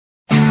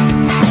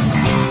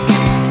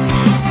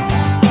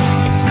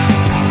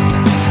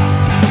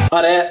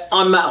Hi there,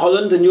 I'm Matt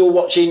Holland and you're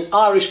watching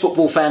Irish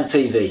Football Fan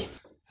TV.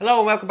 Hello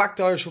and welcome back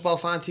to Irish Football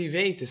Fan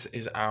TV. This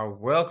is our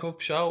World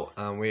Cup show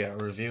and we are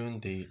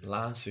reviewing the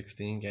last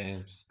 16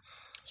 games.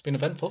 It's been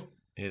eventful.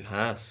 It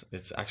has.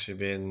 It's actually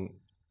been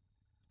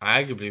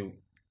arguably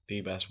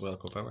the best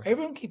World Cup ever.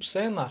 Everyone keeps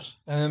saying that.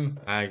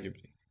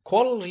 Arguably.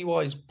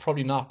 Quality-wise,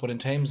 probably not, but in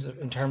terms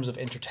of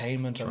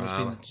entertainment, Drama. and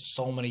there's been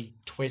so many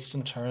twists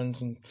and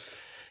turns and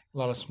a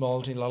lot of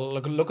small teams.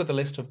 Look at the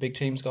list of big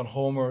teams gone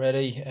home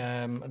already.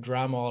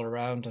 Drama all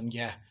around, and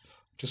yeah,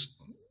 just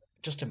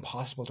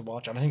impossible to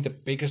watch. And I think the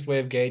biggest way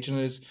of gauging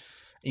it is,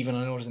 even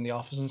I notice in the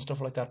office and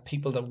stuff like that,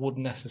 people that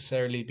wouldn't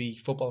necessarily be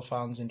football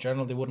fans in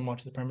general, they wouldn't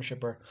watch the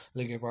Premiership or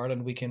League of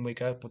Ireland week in,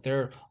 week out, but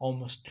they're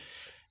almost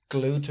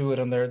glued to it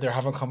and they're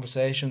having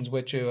conversations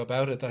with you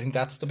about it. I think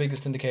that's the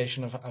biggest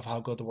indication of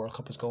how good the World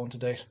Cup is going to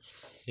date.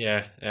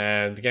 Yeah,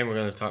 the game we're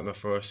going to talk about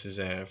first is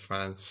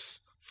France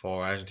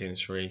 4, Argentina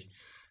 3.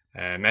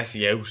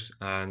 Messi out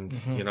and,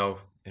 you know,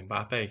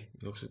 Mbappe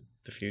looks at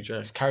the future.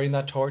 He's carrying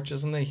that torch,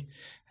 isn't he?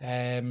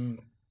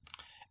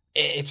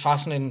 It's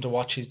fascinating to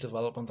watch his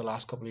development the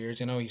last couple of years.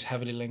 You know, he's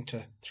heavily linked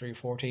to 3 or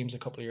 4 teams a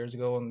couple of years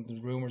ago, and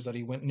the rumours that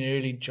he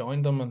nearly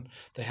joined them and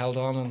they held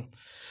on, and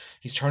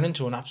he's turned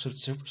into an absolute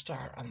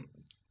superstar. And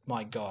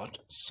my God,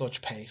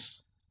 such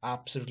pace.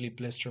 Absolutely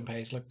blistering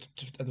pace. Like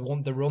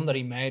the run that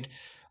he made,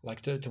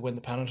 like to win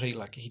the penalty,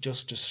 like he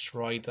just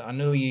destroyed that. I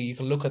know you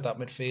can look at that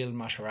midfield,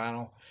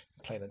 Mascherano,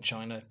 played in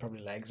China, probably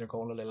legs are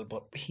going a little,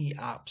 but he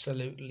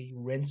absolutely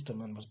rinsed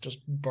him and was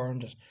just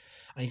burned it.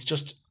 And he's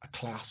just a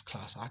class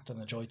act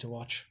and a joy to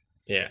watch.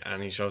 Yeah,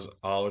 and he shows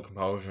all the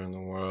composure in the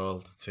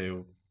world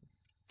to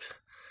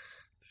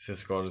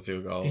score the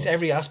 2 goals. He's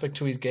every aspect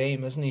to his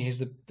game, isn't he? He's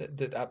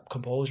that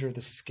composure,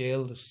 the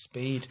skill, the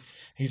speed.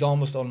 He's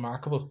almost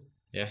unmarkable.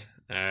 Yeah,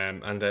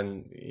 and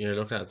then you're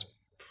looking at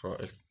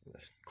it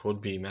could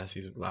be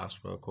Messi's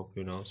last World Cup,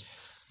 who knows?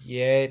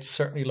 Yeah, it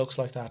certainly looks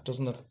like that,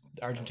 doesn't it?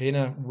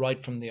 Argentina,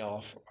 right from the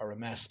off, are a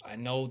mess. I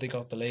know they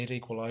got the late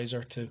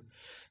equaliser to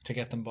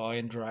get them by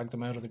and drag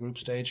them out of the group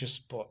stages,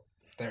 but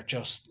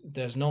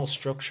there's no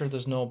structure,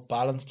 there's no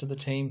balance to the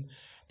team.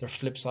 They're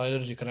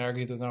flip-sided. You can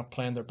argue that they're not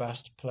playing their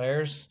best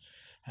players.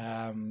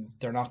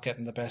 They're not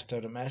getting the best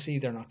out of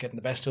Messi. They're not getting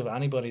the best out of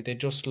anybody. They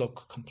just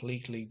look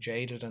completely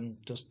jaded and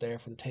just there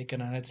for the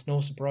taking, and it's no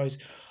surprise.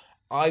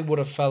 I would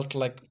have felt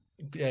like,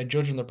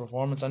 judging their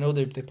performance, I know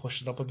they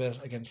pushed it up a bit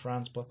against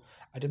France, but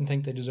I didn't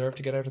think they deserved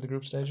to get out of the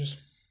group stages.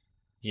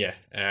 Yeah,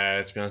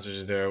 to be honest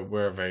with you,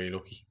 we're very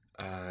lucky,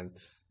 and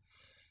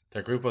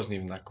their group wasn't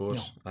even that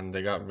good, and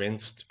they got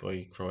rinsed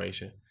by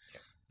Croatia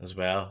as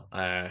well,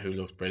 who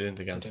looked brilliant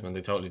against them, and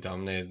they totally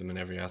dominated them in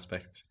every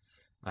aspect,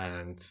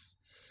 and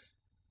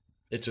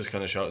it just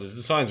kind of showed. The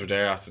signs were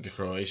there after the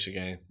Croatia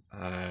game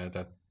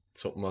that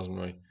something wasn't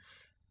right.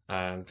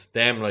 And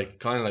them,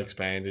 kind of like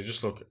Spain, they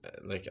just look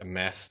like a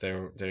mess.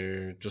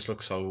 They just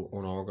look so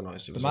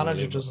unorganised. The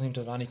manager doesn't seem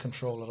to have any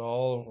control at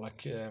all.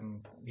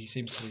 He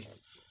seems to be.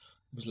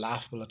 It was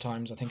laughable at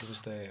times. I think it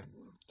was the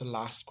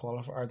last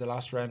qualifier or the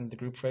last round of the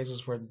group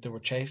phases where they were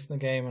chasing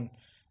the game, and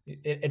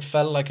it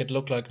felt like it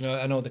looked like.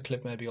 I know the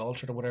clip may be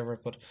altered or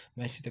whatever, but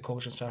Messi, the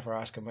coaching staff are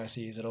asking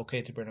Messi, "Is it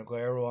okay to bring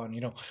Aguero on?"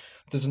 You know,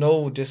 there's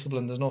no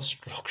discipline, there's no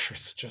structure.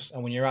 It's just,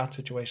 and when you're at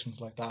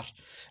situations like that,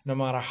 no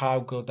matter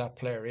how good that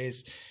player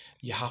is,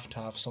 you have to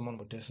have someone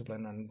with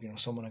discipline and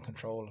someone in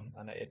control.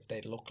 And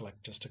they look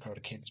like just a crowd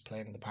of kids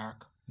playing in the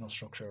park, no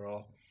structure at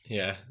all.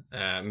 Yeah,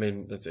 I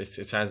mean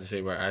it's hard to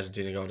see where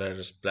Argentina go. They're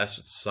just blessed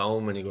with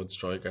so many good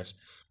strikers,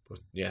 but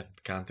yeah,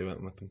 can't do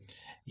anything with them.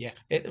 Yeah,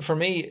 for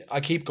me, I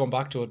keep going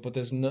back to it, but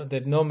they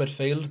had no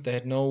midfield, they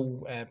had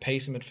no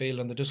pace in midfield,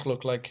 and they just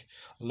looked like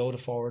a load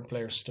of forward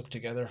players stuck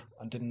together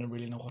and didn't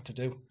really know what to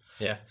do.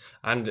 Yeah,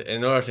 and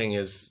another thing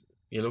is,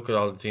 you look at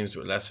all the teams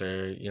with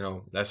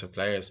lesser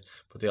players,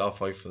 but they all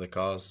fight for the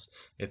cause.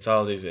 It's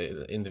all these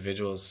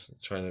individuals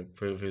trying to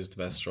prove who's the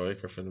best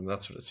striker for them.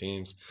 That's what it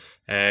seems.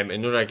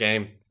 Another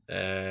game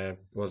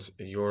was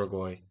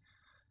Uruguay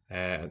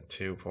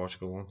 2,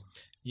 Portugal 1.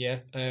 Yeah,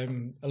 a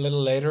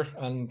little later,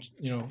 and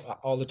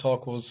all the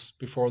talk was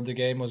before the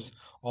game was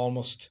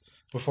almost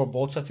before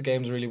both sets of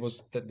games really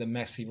was the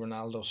Messi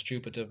Ronaldo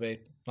stupid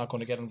debate. Not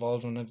going to get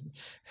involved in it.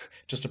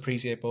 Just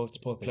appreciate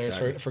both players,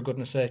 exactly, for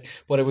goodness sake.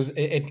 But it was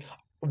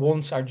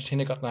once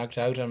Argentina got knocked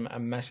out and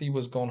Messi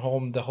was going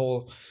home, the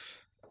whole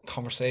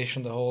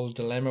conversation, the whole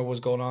dilemma was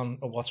going on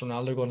of what's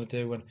Ronaldo going to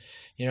do, and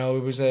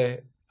it was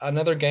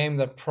another game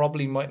that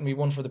probably mightn't be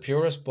one for the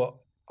purists, but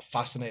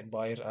fascinated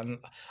by it. And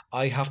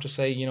I have to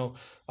say,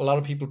 a lot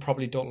of people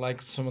probably don't like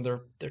some of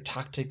their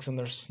tactics and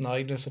their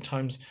snideness at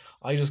times.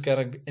 I just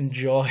gotta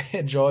enjoy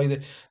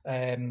the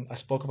I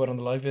spoke about on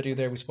the live video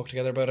there, we spoke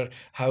together about it,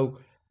 how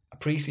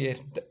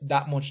appreciate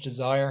that much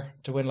desire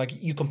to win.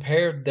 Like, you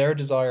compare their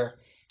desire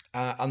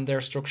and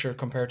their structure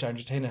compared to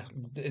Argentina,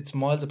 it's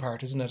miles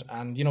apart, isn't it?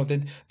 And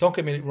they, don't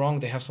get me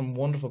wrong, they have some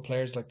wonderful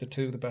players, like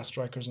the best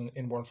strikers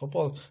in world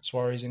football,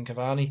 Suarez and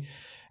Cavani.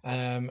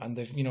 And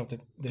they've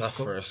that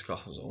first goal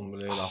was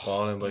unbelievable. That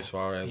ball in by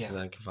Suarez, and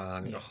then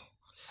Cavani. Yeah.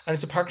 And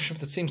it's a partnership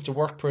that seems to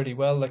work pretty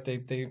well. Like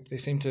they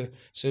seem to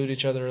suit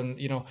each other. And,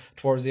 you know,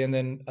 towards the end,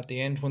 then at the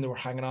end when they were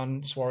hanging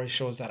on, Suarez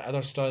shows that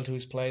other style to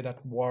his play,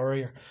 that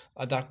warrior.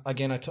 That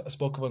again, I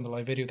spoke about in the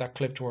live video, that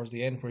clip towards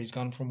the end where he's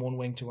gone from one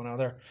wing to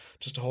another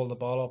just to hold the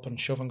ball up and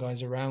shoving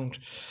guys around.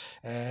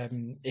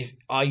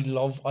 I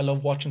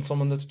love watching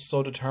someone that's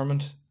so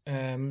determined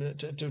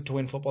to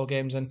win football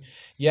games. And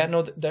yeah,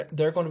 no,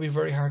 they're going to be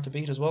very hard to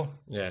beat as well.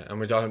 Yeah, and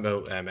we're talking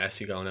about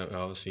Messi going out,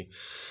 obviously.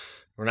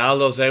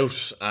 Ronaldo's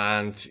out,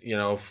 and you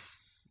know,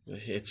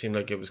 it seemed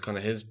like it was kind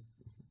of his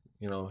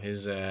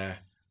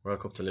World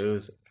Cup to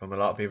lose. From a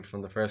lot of people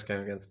from the first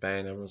game against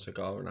Spain, everyone's like,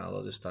 "Oh,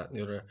 Ronaldo, this, that, and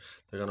the other.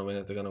 They're gonna win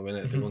it. They're gonna win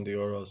it. They won the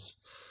Euros."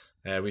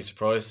 Were you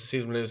surprised to see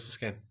them lose this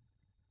game?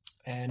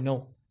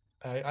 No,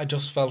 I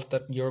just felt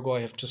that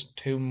Uruguay have just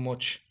too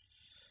much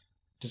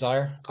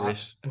desire,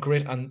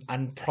 grit,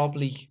 and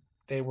probably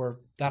they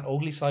were that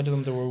ugly side of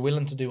them. They were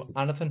willing to do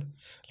anything.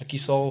 Like you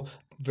saw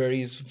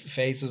various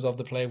phases of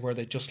the play where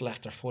they just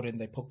left their foot in.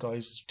 They put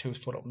guys 2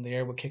 foot up in the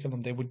air with kicking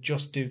them. They would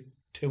just do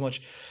too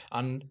much.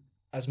 And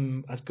as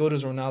good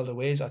as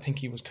Ronaldo is, I think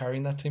he was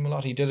carrying that team a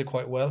lot. He did it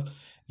quite well,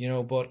 you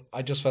know. But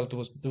I just felt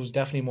there was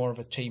definitely more of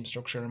a team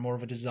structure and more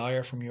of a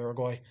desire from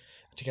Uruguay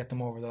to get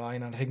them over the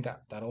line. And I think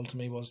that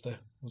ultimately was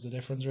the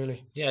difference,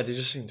 really. Yeah, they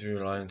just seem to be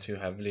relying too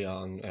heavily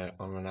on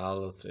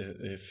Ronaldo.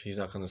 If he's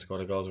not going to score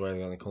the goals, where they're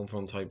going to come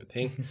from, type of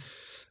thing.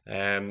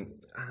 And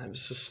it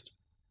was just,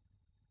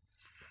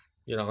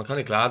 you know, I'm kind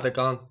of glad they're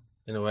gone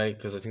in a way,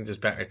 because I think there's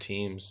better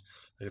teams.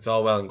 Like, it's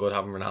all well and good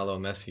having Ronaldo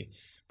and Messi,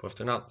 but if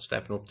they're not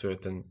stepping up to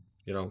it, then,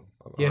 you know,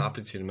 I'm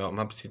happy to see them out. I'm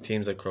happy to see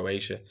teams like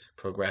Croatia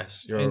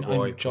progress. Uruguay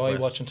I enjoy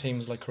watching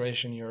teams like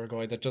Croatia and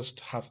Uruguay that just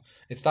have,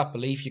 it's that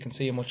belief. You can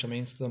see how much it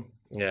means to them.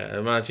 Yeah,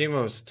 and my team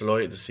I was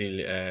delighted to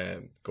see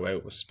go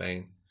out with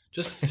Spain.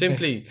 Just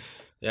simply,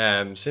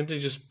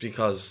 just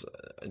because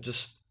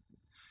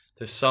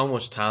there's so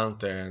much talent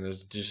there, and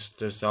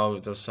there's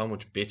so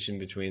much bitching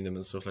between them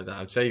and stuff like that.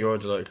 I'd say you're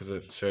delighted because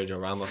of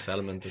Sergio Ramos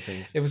element of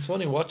things. It was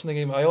funny watching the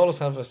game. I always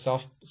have a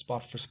soft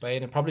spot for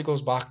Spain. It probably goes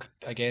back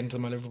again to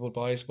my Liverpool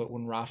boys, but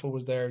when Rafa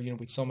was there, you know,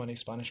 with so many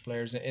Spanish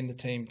players in the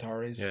team,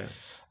 Torres,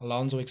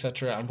 Alonso,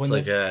 etc. And when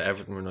it's like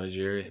Everton or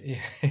Nigeria.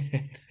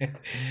 Yeah.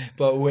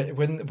 But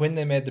when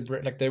they made the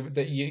break, like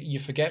you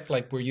forget,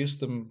 like, we're used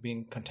to them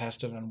being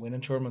contested and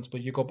winning tournaments,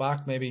 but you go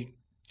back maybe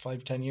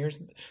 5-10 years,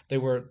 they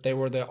were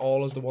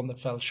always the one that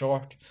fell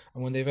short.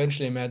 And when they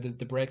eventually made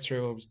the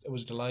breakthrough, I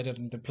was delighted,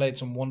 and they played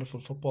some wonderful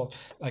football.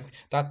 Like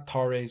that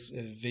Torres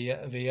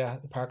Villa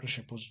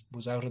partnership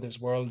was out of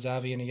this world.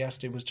 Xavi and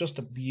Iniesta, it was just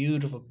a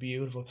beautiful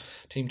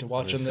team to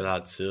watch. And still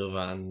had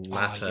Silva and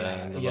Mata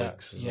and the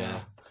likes as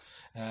well.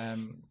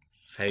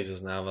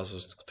 Jesus Navas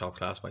was top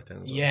class back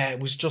then as well. Yeah,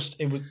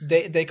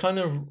 they kind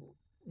of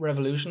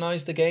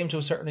revolutionised the game to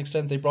a certain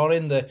extent. They brought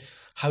in the,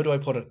 how do I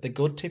put it, the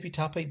good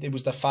tippy-tappy. It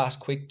was the fast,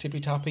 quick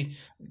tippy-tappy.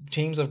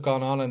 Teams have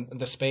gone on, and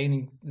this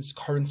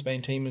current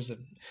Spain team is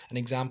an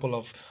example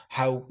of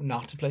how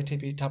not to play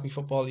tippy-tappy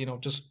football, you know,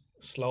 just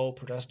slow,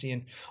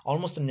 pedestrian,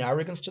 almost an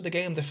arrogance to the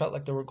game. They felt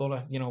like they were going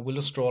to, you know, we'll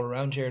just stroll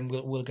around here and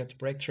we'll get the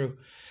breakthrough.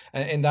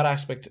 In that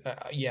aspect,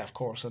 yeah, of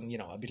course. And, you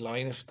know, I'd be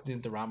lying if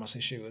the Ramos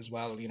issue as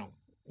well, you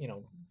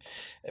know,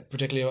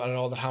 particularly at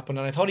all that happened.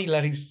 And I thought he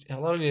let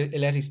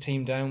his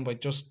team down by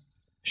just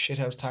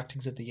shithouse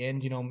tactics at the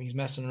end. You know, he's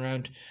messing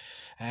around,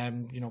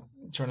 you know,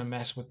 trying to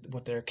mess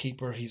with their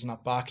keeper. He's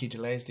not back. He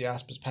delays the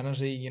Aspas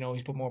penalty. You know,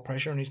 he's put more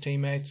pressure on his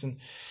teammates, and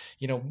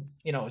you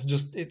know,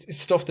 just it's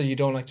stuff that you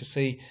don't like to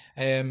see.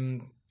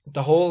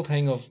 The whole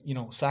thing of, you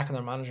know, sacking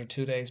their manager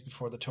 2 days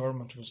before the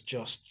tournament was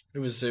just it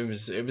was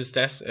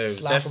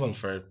destined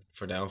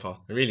for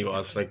downfall. It really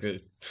was. Like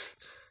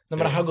no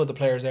matter how good the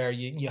players are,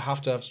 you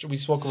have to have. We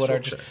spoke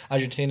about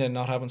Argentina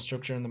not having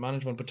structure in the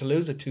management, but to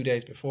lose it 2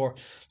 days before,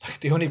 like,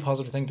 the only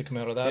positive thing to come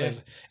out of that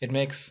is it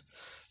makes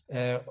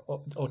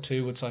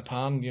O2 with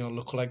Saipan, you know,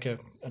 look like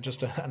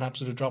just an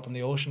absolute drop in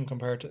the ocean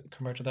compared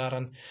to that.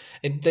 And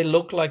they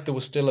look like there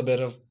was still a bit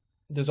of.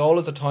 There's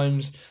always at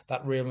times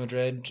that Real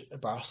Madrid,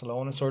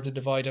 Barcelona sort of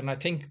divide, and I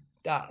think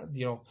that,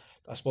 you know,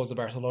 I suppose the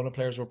Barcelona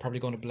players were probably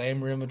going to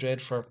blame Real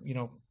Madrid for, you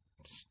know,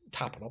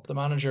 tapping up the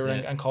manager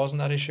and causing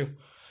that issue.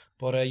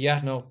 But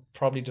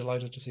probably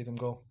delighted to see them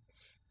go.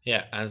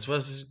 Yeah, and as well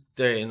as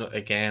there, you know,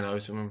 again, I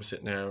remember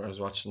sitting there, I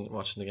was watching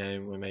the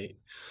game with my mate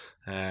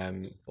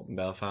up in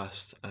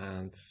Belfast,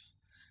 and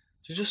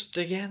there's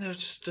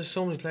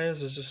so many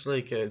players. It's just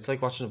like it's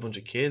like watching a bunch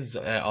of kids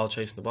all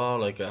chasing the ball,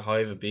 like a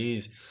hive of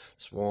bees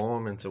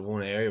swarm into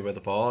one area where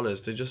the ball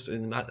is. They just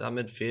in that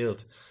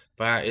midfield,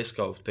 bar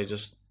Isco,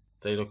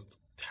 they looked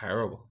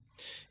terrible.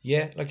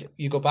 Yeah, like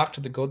you go back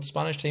to the good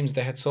Spanish teams,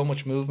 they had so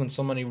much movement,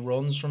 so many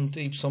runs from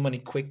deep, so many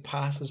quick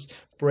passes,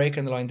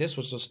 breaking the line. This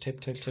was just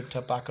tip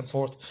back and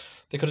forth.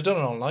 They could have done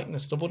it all night and they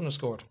still wouldn't have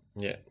scored.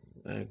 Yeah,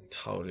 I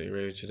totally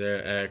agree with you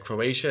there.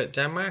 Croatia,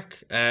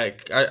 Denmark.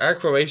 Are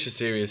Croatia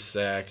serious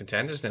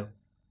contenders now?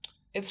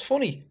 It's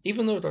funny,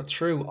 even though they're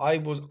through, I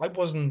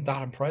wasn't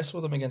that impressed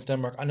with them against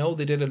Denmark. I know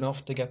they did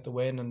enough to get the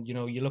win, and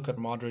you look at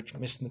Modric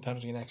missing the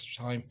penalty in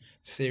extra time,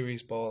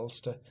 serious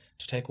balls to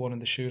take one in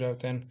the shootout.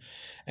 Then,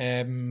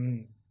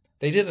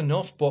 they did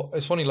enough, but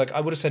it's funny. Like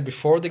I would have said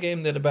before the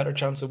game, they had a better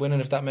chance of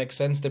winning, if that makes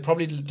sense. They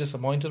probably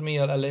disappointed me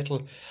a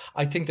little.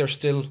 I think they're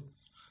still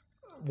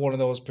one of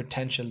those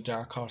potential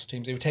dark horse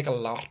teams. It would take a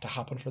lot to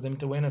happen for them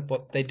to win it,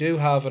 but they do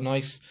have a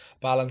nice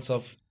balance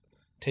of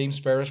team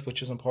spirit,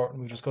 which is important.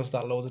 We've discussed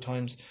that loads of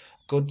times.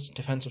 Good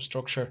defensive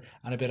structure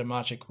and a bit of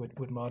magic with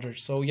Modric.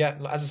 So yeah,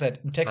 as I said,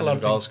 we take a lot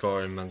of goal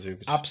scorer in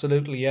Mandzukic.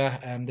 Absolutely,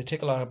 yeah. They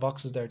tick a lot of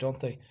boxes there, don't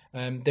they?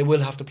 They will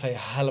have to play a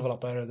hell of a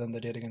lot better than they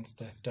did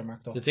against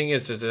Denmark, though. The thing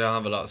is that they don't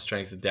have a lot of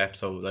strength and depth.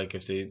 So like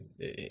if the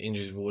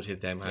injuries would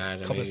hit them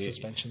hard, a couple of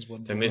suspensions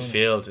would. The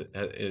midfield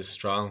is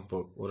strong,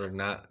 but other than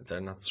that,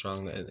 they're not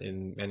strong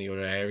in many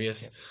other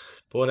areas. Yeah.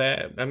 But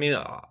I mean,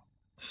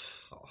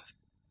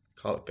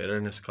 call it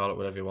bitterness, call it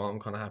whatever you want. I'm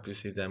kind of happy to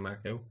see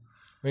Denmark out.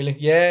 Really?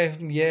 Yeah.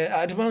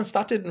 To be honest,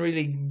 that didn't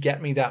really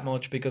get me that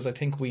much because I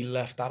think we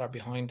left that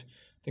behind.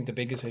 I think the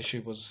biggest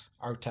issue was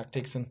our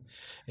tactics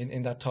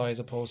in that tie as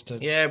opposed to...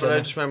 Yeah, but I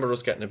just remember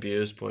us getting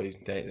abused by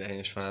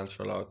Danish fans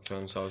for a long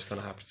time, so I was kind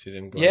of happy to see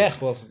them go. Yeah,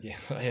 well, yeah.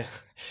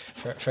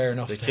 Fair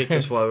enough. They kicked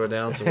us while we're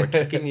down, so we're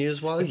kicking you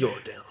while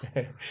you're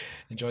down.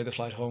 Enjoy the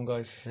flight home,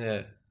 guys.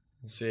 Yeah.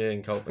 See you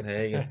in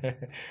Copenhagen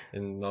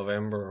in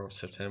November or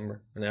September,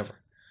 whenever.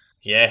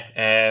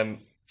 Yeah,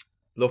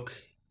 look...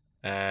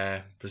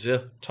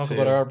 Brazil. Talk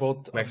about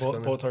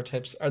both our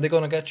tips. Are they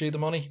going to get you the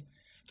money?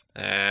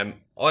 I'm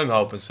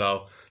hoping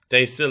so.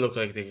 They still look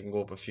like they can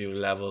go up a few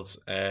levels.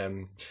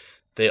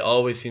 They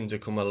always seem to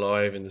come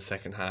alive in the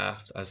second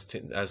half as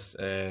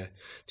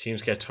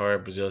teams get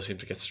tired. Brazil seem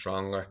to get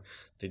stronger.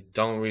 They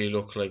don't really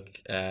look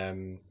like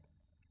they're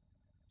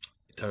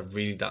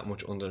really that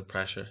much under the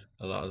pressure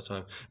a lot of the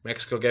time.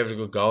 Mexico gave it a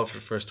good go for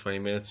the first 20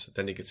 minutes.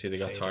 Then you could see they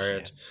got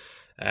tired.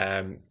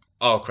 Yeah.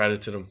 All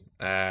credit to them.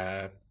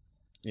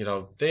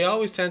 They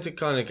always tend to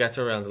kind of get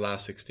to around the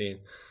last 16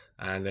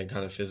 and then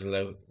kind of fizzle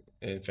out,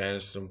 in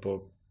fairness to them.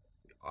 But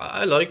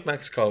I like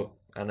Mexico,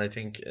 and I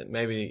think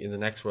maybe in the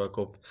next World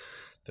Cup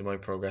they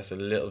might progress a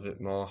little bit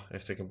more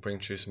if they can bring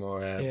through some more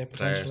potentially,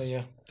 players.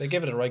 Yeah. They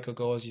give it a right good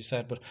go, as you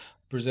said. But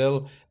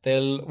Brazil,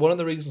 one of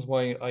the reasons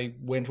why I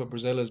went with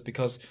Brazil is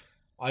because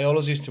I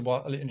always used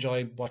to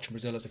enjoy watching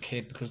Brazil as a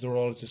kid because they were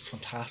always this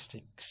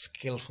fantastic,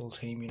 skillful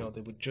team. They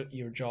would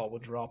your jaw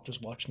would drop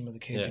just watching them as a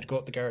kid. Yeah. You'd go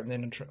up the garden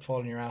then and fall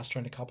on your ass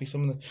trying to copy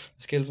some of the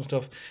skills and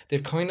stuff.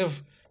 They've kind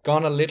of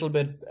gone a little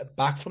bit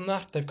back from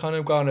that. They've kind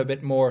of gone a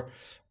bit more,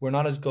 we're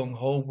not as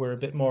gung-ho, we're a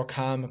bit more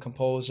calm and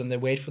composed, and they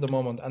wait for the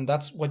moment. And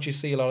that's what you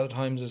see a lot of the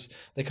times is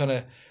they kind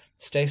of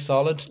stay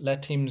solid,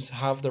 let teams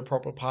have their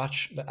purple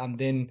patch, and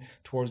then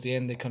towards the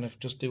end they kind of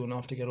just do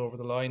enough to get over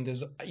the line.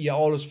 You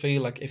always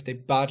feel like if they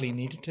badly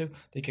needed to,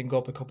 they can go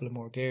up a couple of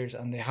more gears,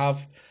 and they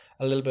have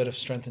a little bit of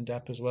strength and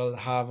depth as well. They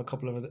have a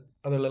couple of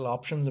other little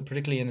options, and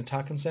particularly in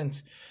attacking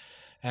sense.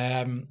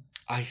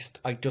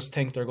 I just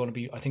think they're going to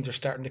be. I think they're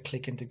starting to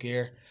click into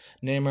gear.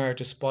 Neymar,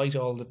 despite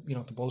all the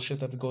the bullshit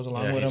that goes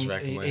along with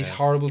him, he's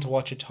horrible to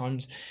watch at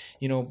times.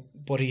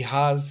 But he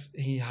has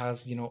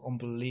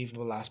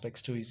unbelievable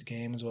aspects to his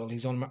game as well.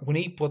 When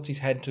he puts his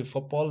head to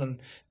football and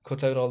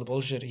cuts out all the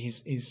bullshit,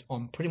 he's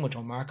pretty much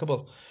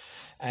unmarkable.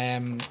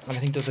 And I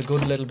think there's a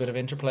good little bit of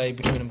interplay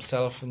between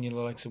himself and the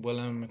likes of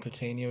Willem and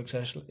Coutinho,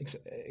 etc.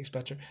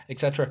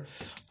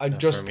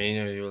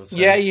 Firmino, you will say.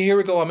 Yeah, here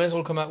we go. I may as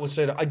well come out with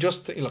straight.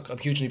 I'm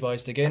hugely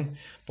biased again,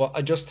 but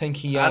I just think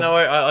he adds...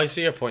 I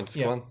see your points.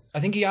 Yeah, go on. I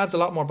think he adds a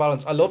lot more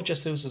balance. I love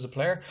Jesus as a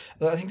player.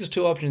 I think there's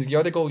two options. You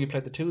either you play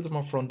the two of them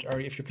up front, or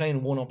if you're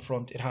playing one up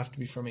front, it has to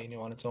be Firmino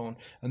on its own,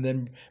 and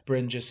then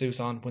bring Jesus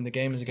on when the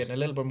game is getting a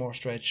little bit more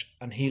stretch,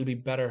 and he'll be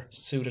better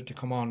suited to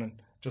come on and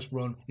just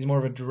run. He's more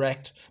of a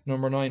direct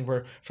number 9,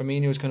 where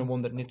Firmino is kind of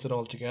one that knits it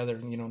all together.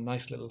 And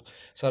nice little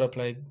setup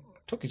play,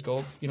 took his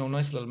goal.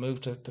 Nice little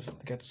move to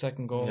get the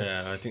second goal.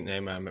 Yeah, I think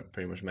Neymar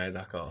pretty much made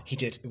that goal. He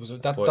did. It was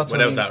that's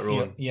without that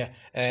run. Yeah.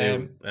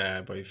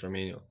 By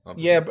Firmino.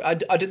 Obviously. Yeah,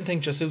 but I didn't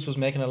think Jesus was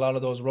making a lot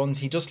of those runs.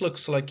 He just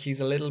looks like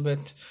he's a little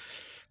bit.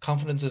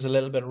 Confidence is a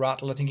little bit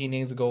rattled. I think he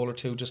needs a goal or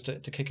two just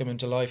to kick him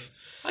into life.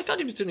 I thought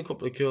he was doing a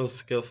couple of cool,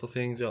 skillful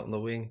things out on the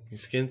wing. He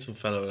skinned some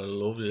fellow with a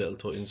lovely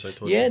little inside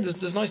touch. Yeah,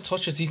 there's nice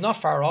touches. He's not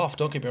far off,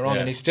 don't get me wrong. Yeah.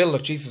 And he's still,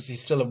 he's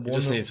still a wonderful... He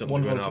just needs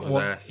something to run off his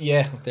arse.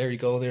 Yeah, there you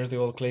go. There's the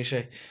old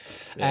cliche.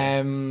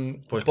 Yeah.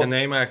 But can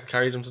Neymar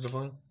carry them to the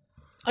final?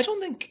 I don't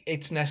think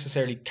it's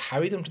necessarily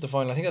carry them to the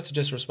final. I think that's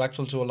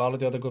disrespectful to a lot of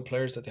the other good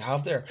players that they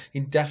have there.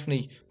 He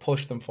definitely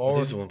pushed them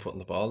forward. He's the one putting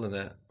the ball in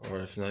there. Or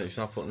if not, he's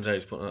not putting it there,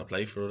 he's putting it on a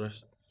play for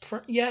others.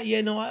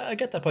 No, I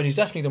get that point. He's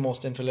definitely the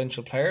most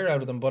influential player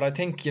out of them, but I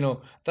think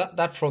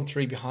that front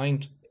three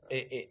behind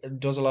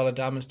it does a lot of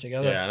damage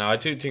together. Yeah, no, I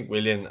do think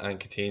William and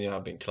Coutinho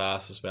have been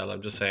class as well.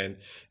 I'm just saying,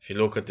 if you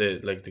look at the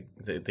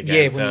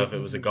game itself, it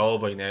was a goal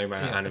by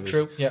Neymar, and it was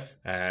true. Yeah,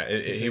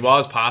 he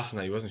was passing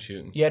it, he wasn't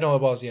shooting. Yeah, no,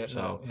 it was. Yeah,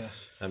 so yeah.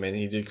 I mean,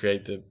 he did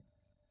create the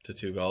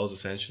 2 goals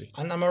essentially.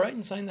 And am I right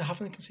in saying they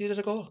haven't conceded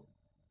a goal?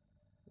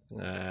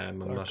 I'm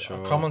not sure.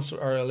 Our comments,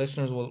 our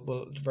listeners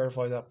will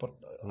verify that, but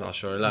I'm not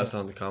sure. Let us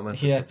know in the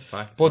comments Yeah. if that's a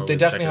fact. but or they we'll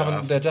definitely check it haven't.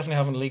 out They definitely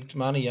haven't leaked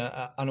many.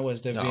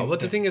 Anyways, they've No, been. but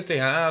the thing is, they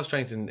have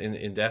strength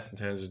in depth in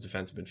terms of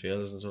defensive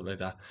midfielders and stuff like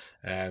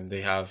that.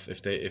 They have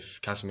if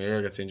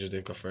Casemiro gets injured,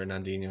 they've got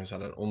Fernandinho, who's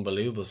had an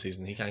unbelievable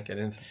season. He can't get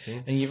into the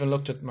team. And you even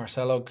looked at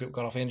Marcelo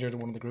got off injured in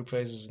one of the group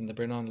phases, and they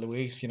bring on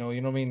Luis. You know what I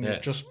mean. Yeah. You're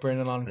just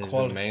bringing on And he's been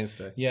quality. the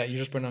mainstay. Yeah, you're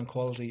just bringing on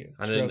quality. And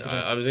throughout then the game.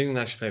 I was even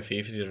actually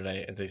playing FIFA the other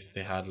day, and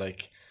they had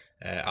like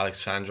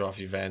Alexandro off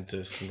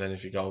Juventus, and then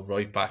if you go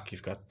right back,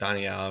 you've got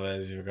Dani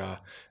Alves, you've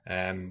got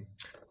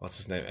what's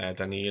his name,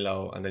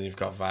 Danilo, and then you've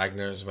got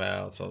Wagner as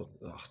well. So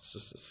it's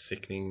just a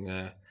sickening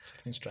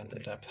strength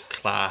and depth.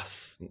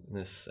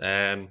 classness.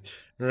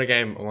 Another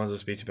game I wanted to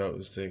speak about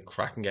was the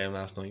cracking game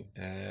last night,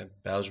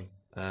 Belgium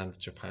and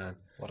Japan.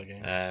 What a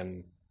game!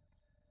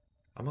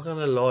 I'm not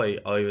gonna lie,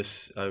 I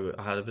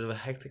had a bit of a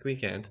hectic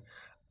weekend,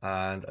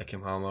 and I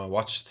came home and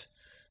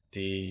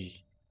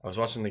I was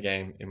watching the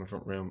game in my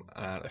front room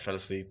and I fell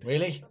asleep.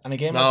 Really? And a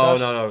game No, like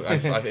that? no.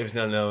 It was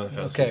 0-0 and I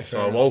fell asleep. Okay, So fair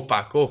I enough. woke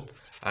back up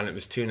and it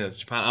was 2-0 to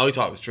Japan. I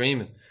thought I was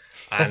dreaming.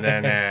 And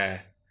then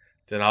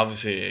then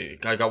obviously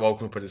I got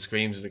woken up by the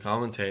screams of the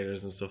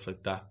commentators and stuff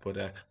like that. But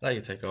let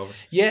you take over.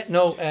 Yeah,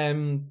 no.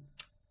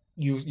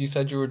 You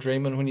said you were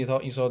dreaming when you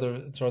thought you saw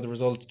the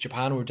result.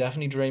 Japan were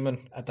definitely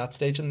dreaming at that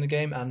stage in the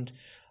game, and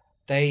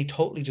they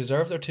totally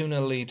deserved their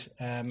 2-0 lead,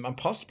 and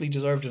possibly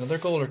deserved another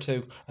goal or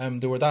two.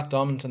 They were that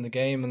dominant in the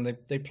game, and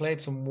they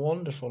played some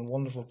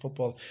wonderful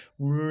football.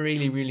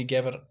 Really, really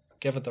gave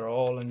it their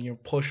all, and you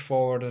push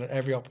forward at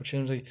every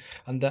opportunity.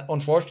 And that,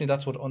 unfortunately,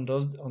 that's what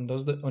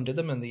undid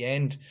them in the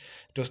end.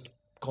 Just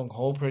gung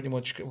ho pretty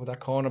much with that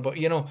corner. But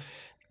you know,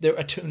 they're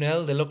at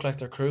 2-0. They look like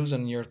they're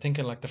cruising. You're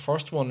thinking like the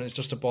first one is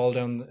just a ball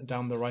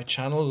down the right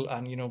channel,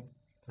 and you know,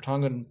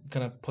 Vertonghen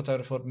kind of puts out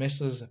a foot,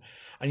 misses,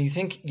 and you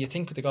think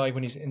with the guy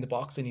when he's in the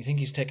box, and you think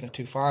he's taking it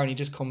too far, and he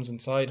just comes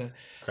inside and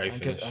Great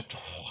finish.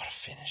 what a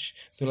finish!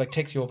 So like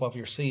takes you up off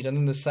your seat, and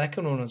then the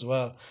second one as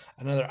well,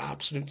 another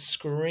absolute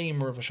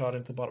screamer of a shot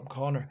into the bottom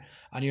corner,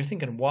 and you're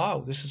thinking, wow,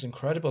 this is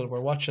incredible.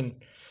 We're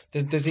watching.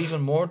 There's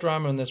even more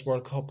drama in this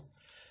World Cup.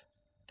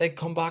 They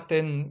come back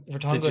then.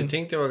 Vertonghen. Did you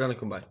think they were going to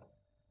come back?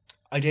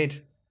 I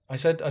did. I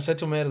said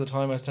to my mate at the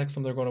time, I was texting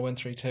them they're going to win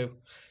 3-2.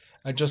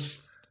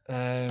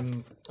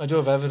 I do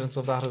have evidence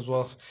of that as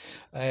well.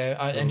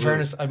 In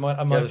fairness, I might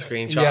Get a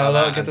screenshot. Yeah, of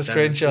I'll that get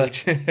the and send it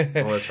to screenshot.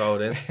 me. Or throw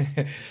it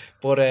in.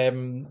 But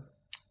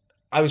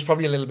I was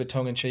probably a little bit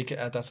tongue in cheek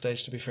at that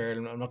stage, to be fair.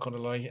 I'm not going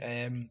to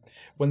lie.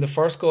 When the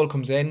first goal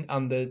comes in,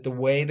 and the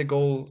way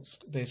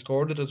they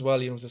scored it as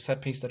well, you know, it was a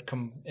set piece that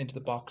come into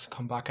the box,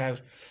 come back out.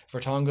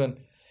 Vertonghen,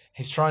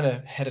 he's trying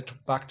to head it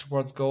back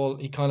towards goal.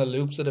 He kind of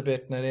loops it a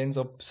bit, and it ends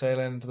up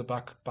sailing into the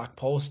back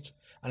post,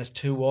 and it's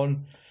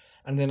 2-1.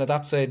 And then at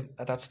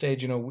that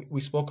stage, you know,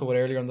 we spoke about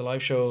earlier on the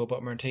live show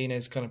about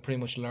Martinez kind of pretty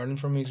much learning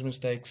from his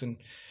mistakes, and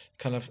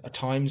kind of at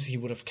times he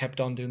would have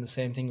kept on doing the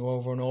same thing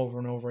over and over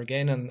and over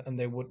again, and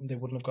they wouldn't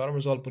have got a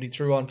result. But he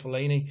threw on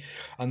Fellaini,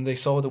 and they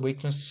saw the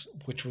weakness,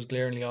 which was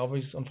glaringly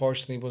obvious,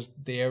 unfortunately, was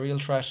the aerial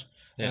threat.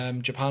 Yeah.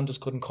 Japan just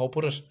couldn't cope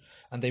with it,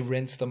 and they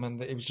rinsed them,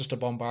 and it was just a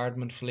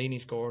bombardment.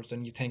 Fellaini scores,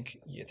 and you think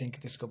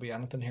this could be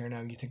anything here now.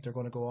 You think they're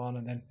going to go on,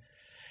 and then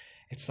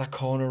it's that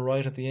corner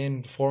right at the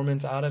end, 4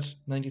 minutes added,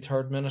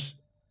 93rd minute.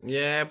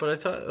 Yeah, but I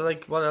thought,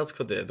 like, what else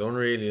could they have done,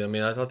 really? I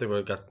mean, I thought they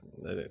would have got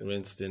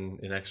rinsed in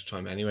extra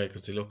time anyway,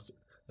 because they looked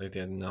like they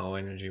had no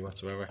energy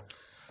whatsoever.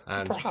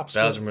 And Perhaps,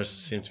 Belgium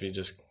seemed to be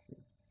just,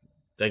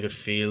 they could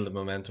feel the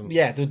momentum.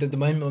 Yeah, the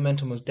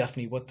momentum was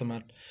definitely with them.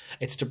 And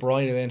it's De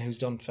Bruyne then who's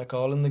done feck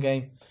all in the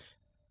game.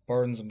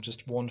 Burns him,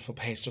 just wonderful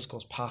pace, just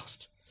goes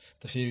past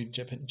the few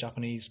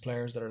Japanese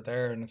players that are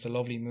there, and it's a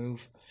lovely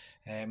move.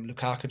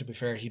 Lukaku, to be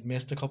fair, he'd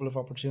missed a couple of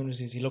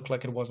opportunities. He looked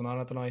like it wasn't on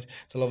it tonight.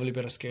 It's a lovely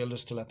bit of skill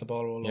just to let the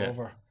ball roll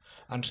over.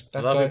 And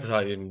that a lot guy, of people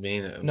thought he didn't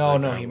mean it. No,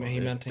 like, he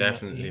meant it.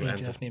 Definitely He meant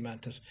definitely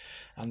meant it.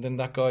 And then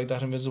that guy,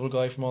 that invisible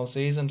guy from all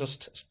season,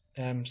 just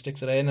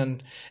sticks it in.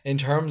 And in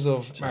terms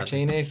of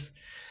Martinez,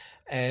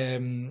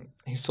 his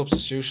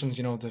substitutions,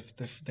 you know,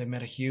 they've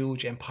made a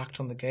huge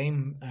impact on the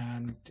game,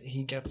 and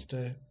he gets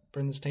to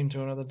bring this team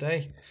to another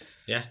day.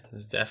 Yeah,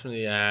 it's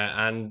definitely.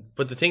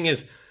 But the thing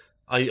is,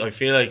 I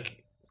feel like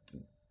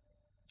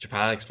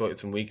Japan exploited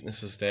some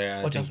weaknesses there,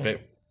 and I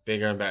think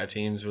bigger and better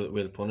teams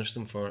will punish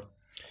them for it.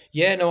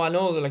 Yeah, no, I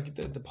know that, like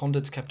the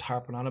pundits kept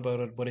harping on about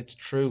it, but it's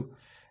true.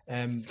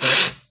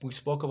 We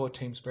spoke about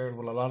team spirit.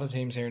 Well, a lot of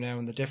teams here now,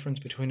 and the difference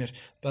between it.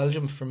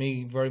 Belgium, for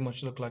me, very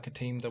much looked like a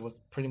team that was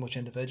pretty much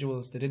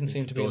individuals. They didn't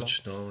seem to be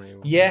Dutch,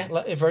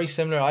 very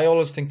similar. I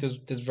always think there's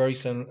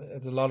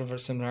a lot of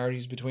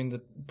similarities between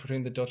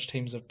the Dutch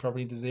teams of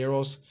probably the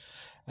Zeros.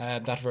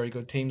 That very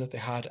good team that they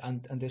had,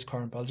 and this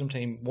current Belgium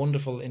team,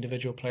 wonderful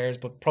individual players,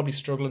 but probably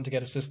struggling to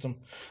get a system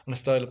and a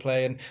style of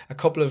play, and a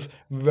couple of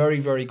very,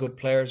 very good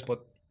players,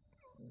 but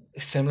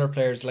similar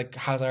players like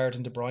Hazard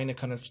and De Bruyne. It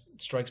kind of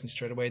strikes me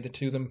straight away. The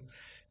two of them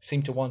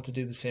seem to want to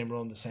do the same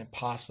run, the same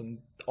pass, and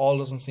all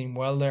doesn't seem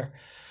well there.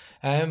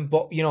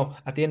 But you know,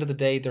 at the end of the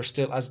day, they're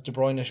still, as De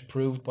Bruyne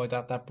proved by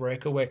that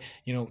breakaway.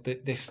 You know,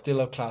 they still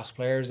have class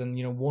players, and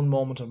you know, one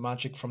moment of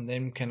magic from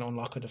them can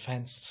unlock a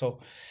defense. So,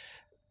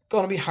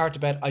 going to be hard to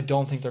bet. I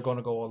don't think they're going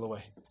to go all the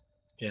way.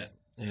 Yeah.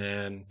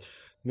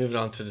 Moving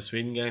on to the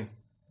Sweden game.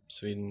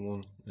 Sweden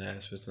won.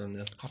 Switzerland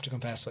nil. I have to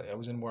confess, I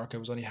was in work. I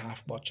was only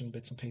half watching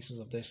bits and pieces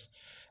of this.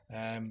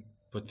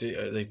 But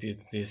do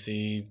you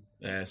see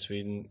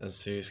Sweden as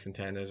serious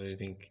contenders, or do you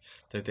think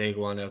that they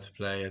go on out to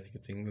play? I think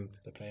it's England.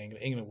 They play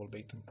England. England will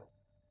beat them.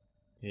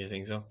 You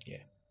think so? Yeah.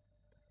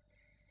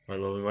 Right.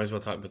 Well, we might as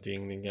well talk about the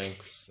England game,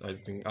 because I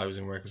think I was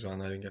in work as well,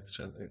 and I didn't get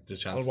the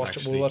chance.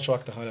 We'll watch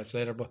the highlights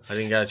later, but I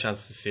didn't get a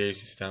chance to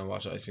seriously sit down and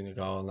watch it. I seen a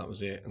goal, and that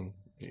was it. And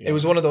it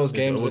was one of those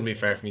games. It wouldn't be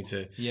fair for me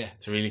to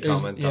really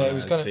comment on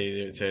it and say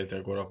if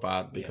they're good or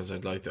bad, because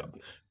I'd like to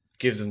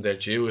give them their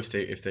due if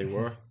they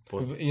were.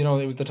 But you know,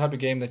 it was the type of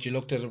game that you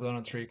looked at it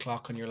on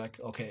 3:00 and you're like,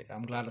 okay,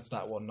 I'm glad it's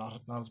that one,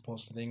 not as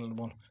opposed to the England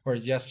one.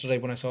 Whereas yesterday,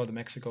 when I saw the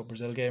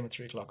Mexico-Brazil game at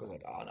 3:00, I was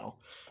like, oh no,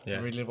 I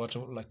really want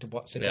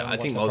to sit down. I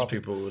think most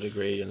people would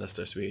agree, unless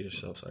they're Swedish.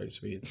 So sorry,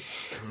 Swedes.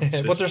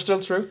 But they're still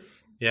true.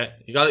 Yeah,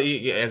 you got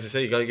to, as I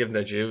say, you got to give them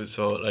their due.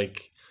 So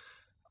like,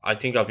 I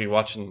think I'll be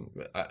watching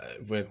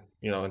with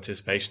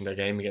anticipation their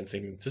game against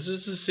England. This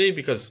is to see,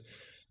 because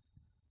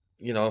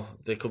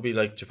they could be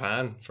like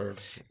Japan for.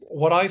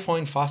 What I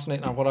find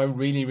fascinating, and what I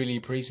really, really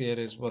appreciate,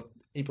 is what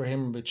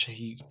Ibrahimovic,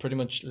 he pretty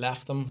much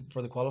left them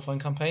for the qualifying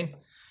campaign,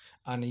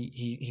 and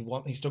he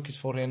stuck his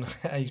foot in,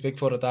 his big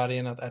foot at that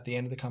in at the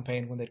end of the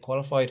campaign when they'd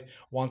qualified,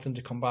 wanting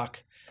to come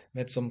back,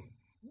 made some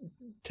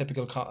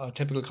typical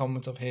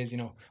comments of his,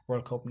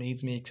 World Cup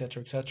needs me,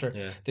 etc., etc.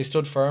 Yeah. They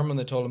stood firm and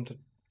they told him to,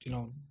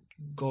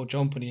 go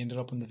jump, and he ended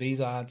up in the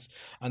visa ads,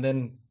 and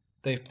then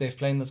they've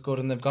played this good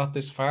and they've got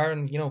this far,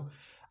 and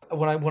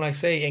when I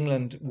say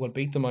England will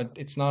beat them,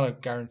 it's not a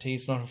guarantee,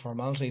 it's not a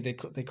formality. They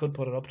could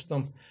put it up to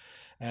them,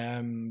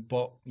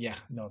 but yeah,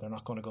 no, they're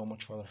not going to go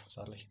much further,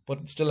 sadly.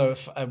 But it's still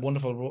a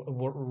wonderful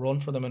run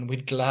for them, and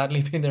we'd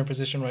gladly be in their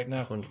position right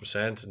now.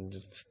 100%, and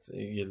just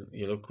you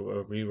look,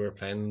 we were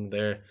playing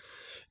there,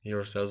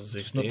 Euro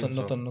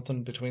 2016.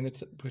 Nothing between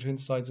the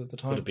sides at the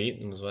time. Could have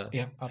beaten them as well.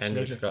 Yeah, absolutely.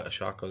 Hendricks got a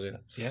shot, goes in.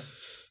 Yeah.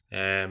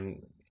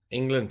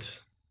 England.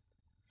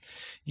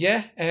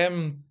 Yeah.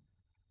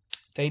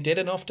 They did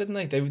enough, didn't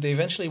they? They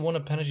eventually won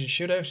a penalty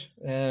shootout.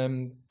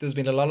 There's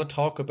been a lot of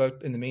talk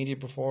about in the media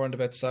before and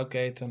about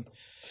Southgate and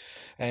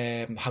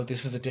how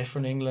this is a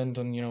different England,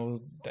 and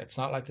it's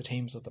not like the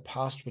teams of the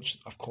past, which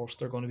of course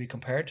they're going to be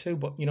compared to.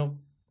 But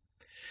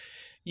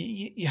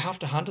you have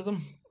to hand to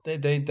them.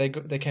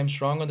 They came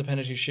strong on the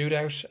penalty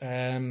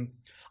shootout.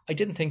 I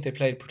didn't think they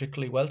played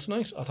particularly well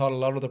tonight. I thought a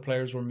lot of the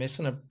players were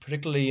missing it,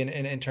 particularly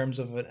in terms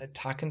of an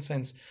attacking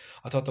sense.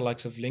 I thought the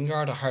likes of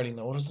Lingard, I hardly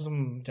noticed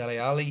them. Dele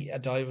Alli, a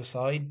dive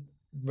aside,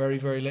 very,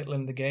 very little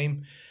in the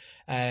game.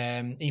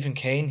 Even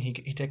Kane,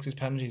 he takes his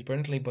penalties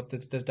brilliantly, but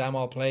there's damn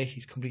all play.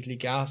 He's completely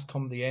gassed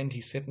come the end.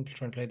 He's sitting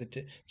trying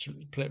to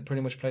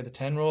pretty much play the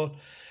 10 role.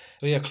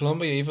 So yeah,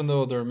 Colombia, even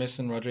though they're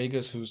missing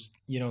Rodriguez, who's,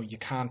 you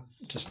can't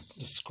just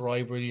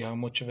describe really how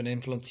much of an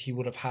influence he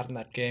would have had in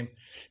that game,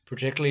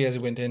 particularly as he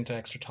went into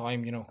extra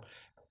time.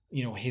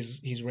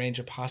 His range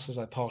of passes,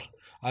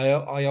 I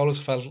always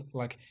felt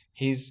like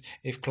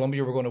if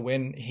Colombia were going to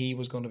win, he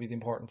was going to be the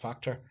important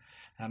factor.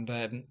 And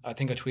I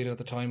think I tweeted at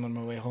the time on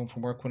my way home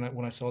from work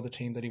when I saw the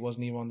team that he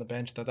wasn't even on the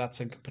bench, that's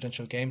a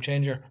potential game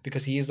changer,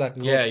 because he is that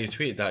good. Yeah, you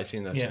tweeted that. I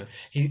seen that. Yeah,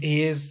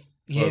 he is.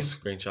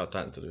 Screenshot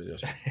that into the video.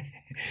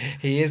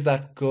 He is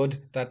that good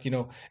that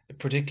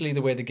particularly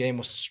the way the game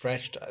was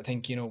stretched, I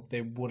think he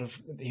would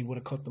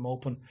have cut them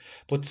open.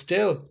 But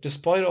still,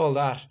 despite all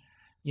that,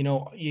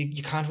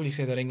 you can't really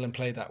say that England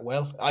played that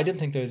well. I didn't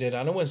think they did.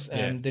 And it was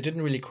they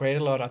didn't really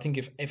create a lot. I think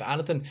if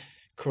anything,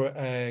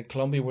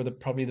 Colombia were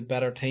probably the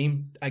better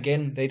team.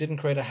 Again, they didn't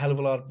create a hell of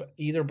a lot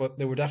either, but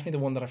they were definitely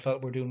the one that I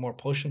felt were doing more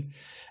pushing,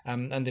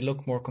 and they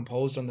looked more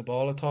composed on the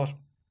ball, I thought.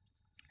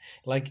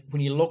 Like,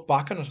 when you look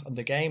back on it, on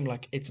the game,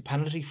 like, it's a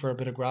penalty for a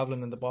bit of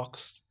gravelling in the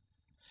box.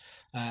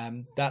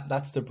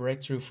 That's the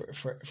breakthrough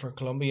for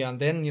Colombia, and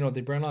then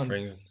they bring on.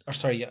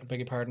 Beg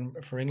your pardon,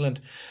 for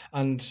England,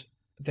 and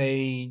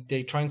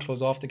they try and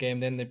close off the game.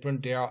 Then they bring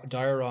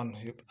Dyer on,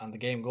 and the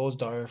game goes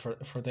dire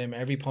for them.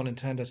 Every pun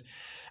intended.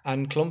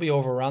 And Colombia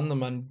overran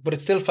them, but it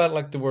still felt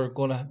like they were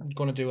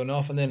gonna do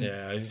enough. And then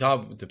I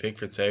thought the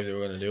Pickford save they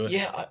were gonna do it.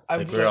 Yeah,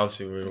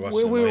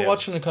 we were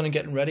watching it, kind of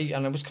getting ready,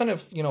 and I was kind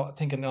of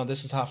thinking, no,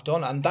 this is half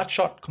done. And that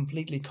shot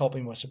completely caught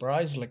me by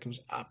surprise. Like, it was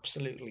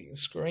absolutely a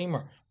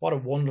screamer. What a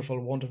wonderful,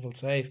 wonderful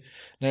save.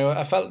 Now,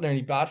 I felt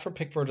nearly bad for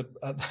Pickford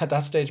at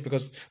that stage,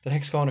 because the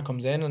next corner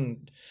comes in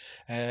and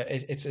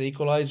it's an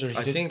equaliser.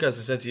 I think, as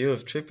I said to you,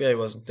 if Trippier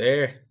wasn't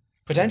there,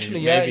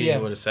 potentially, maybe he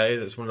would have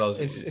saved. It's one of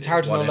those. It's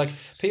hard to know. Like,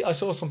 I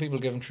saw some people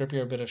giving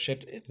Trippier a bit of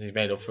shit. He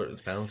made up for it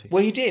as penalty.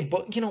 Well, he did,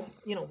 but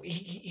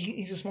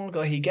he's a small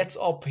guy. He gets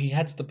up, he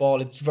heads the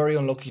ball. It's very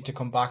unlucky to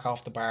come back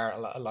off the bar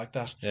like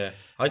that. Yeah,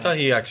 I thought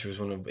he actually was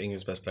one of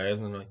England's best players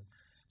in the night.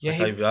 Yeah, I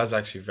thought he was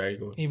actually very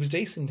good. He was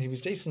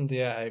decent.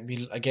 Yeah, I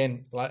mean,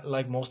 again,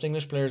 like most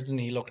English players, didn't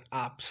he? Looked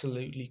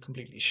absolutely,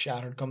 completely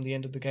shattered come the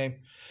end of the game,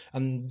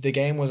 and the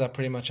game was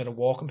pretty much at a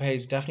walking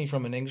pace. Definitely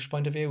from an English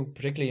point of view,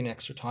 particularly in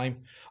extra time.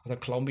 I thought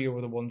Colombia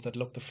were the ones that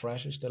looked the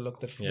freshest. They looked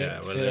the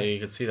you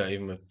could see that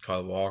even with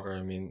Kyle Walker.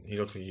 I mean, he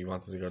looked like he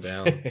wanted to go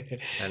down,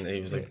 and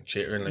he was like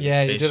chittering like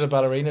a fish. He did a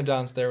ballerina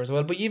dance there as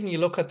well. But even you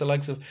look at the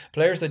likes of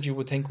players that you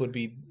would think would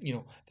be,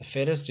 the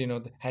fittest.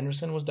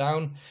 Henderson was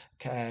down.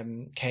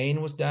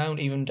 Kane was down.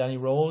 Even Danny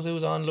Rose, who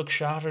was on, looked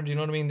shattered. You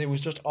know what I mean? It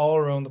was just all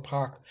around the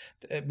park.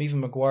 Even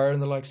Maguire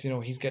and the likes,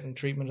 he's getting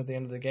treatment at the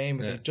end of the game.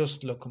 But they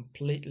just look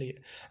completely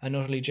and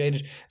utterly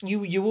jaded.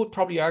 You would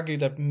probably argue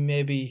that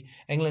maybe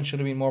England should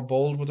have been more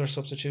bold with their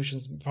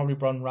substitutions. Probably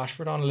brought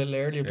Rashford on a little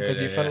earlier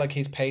because you felt like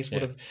his pace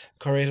would have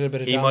created a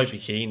bit of damage. He might be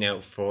keen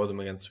out for them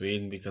against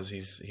Sweden because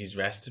he's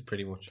rested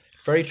pretty much.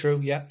 Very true.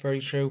 Yeah, very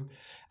true.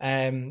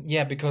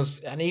 Because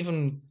and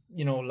even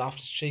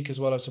Loftus-Cheek as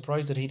well. I was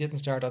surprised that he didn't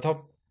start. I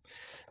thought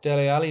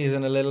Dele Alli is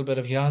in a little bit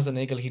of he has a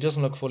niggle. He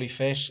doesn't look fully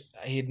fit.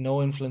 He had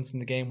no influence in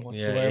the game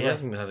whatsoever. Yeah, he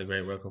hasn't had a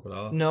great World Cup at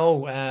all.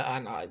 No,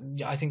 and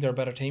I think they're a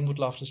better team with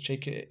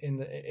Loftus-Cheek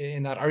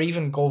in that, or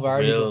even go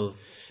Vardy.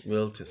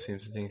 Will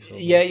seems to think so.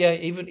 Yeah.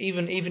 Even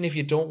if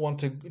you don't want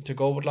to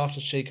go with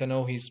Loftus-Cheek, I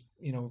know he's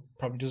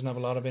probably doesn't have a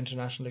lot of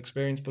international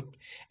experience, but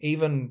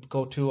even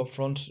go two up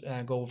front,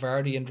 go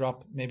Vardy and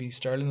drop maybe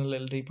Sterling a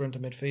little deeper into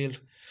midfield,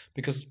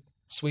 because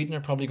Sweden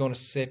are probably going to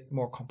sit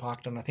more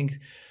compact, and I think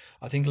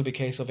it'll be a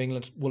case of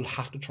England will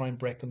have to try and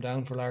break them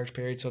down for large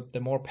periods. So the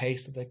more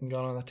pace that they can get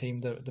on that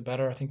team, the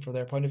better, I think, for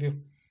their point of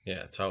view.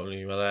 Yeah,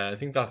 totally. Well, I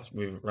think that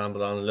we've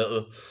rambled on a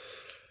little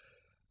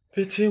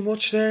bit too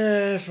much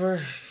there for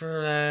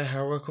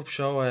our World Cup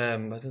show. I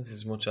don't think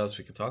there's much else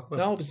we could talk about.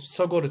 No, it's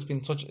so good. It's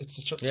been such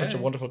a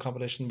wonderful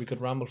competition. We could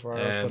ramble for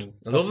hours.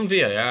 But I love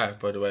VAR,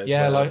 by the way.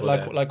 Yeah,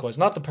 likewise.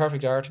 Not the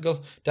perfect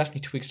article.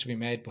 Definitely tweaks to be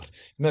made, but it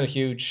made a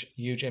huge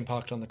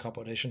impact on the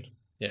competition.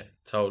 Yeah,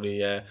 totally.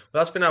 Yeah, well,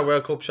 that's been our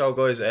World Cup show,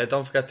 guys.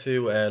 Don't forget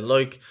to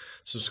like,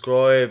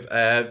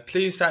 subscribe.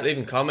 Please start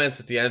leaving comments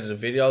at the end of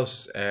the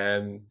videos.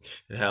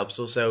 It helps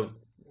us out,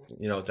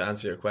 to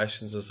answer your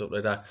questions and stuff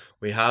like that.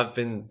 We have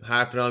been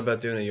harping on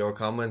about doing a Your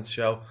Comments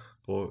show,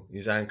 but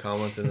you aren't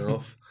commenting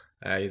enough.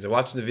 You're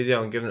watching the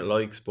video and giving it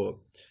likes, but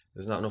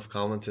there's not enough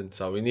commenting,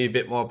 so we need a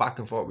bit more back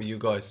and forth with you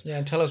guys. Yeah,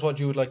 and tell us what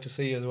you would like to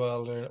see as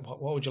well.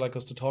 What would you like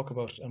us to talk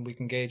about, and we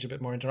can gauge a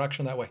bit more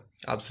interaction that way.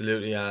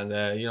 Absolutely, and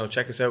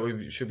check us out.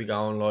 We should be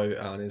going live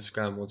on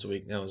Instagram once a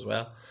week now as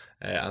well,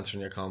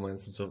 answering your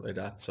comments and stuff like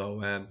that.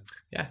 So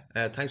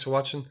thanks for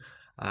watching,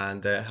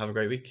 and have a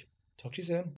great week. Talk to you soon.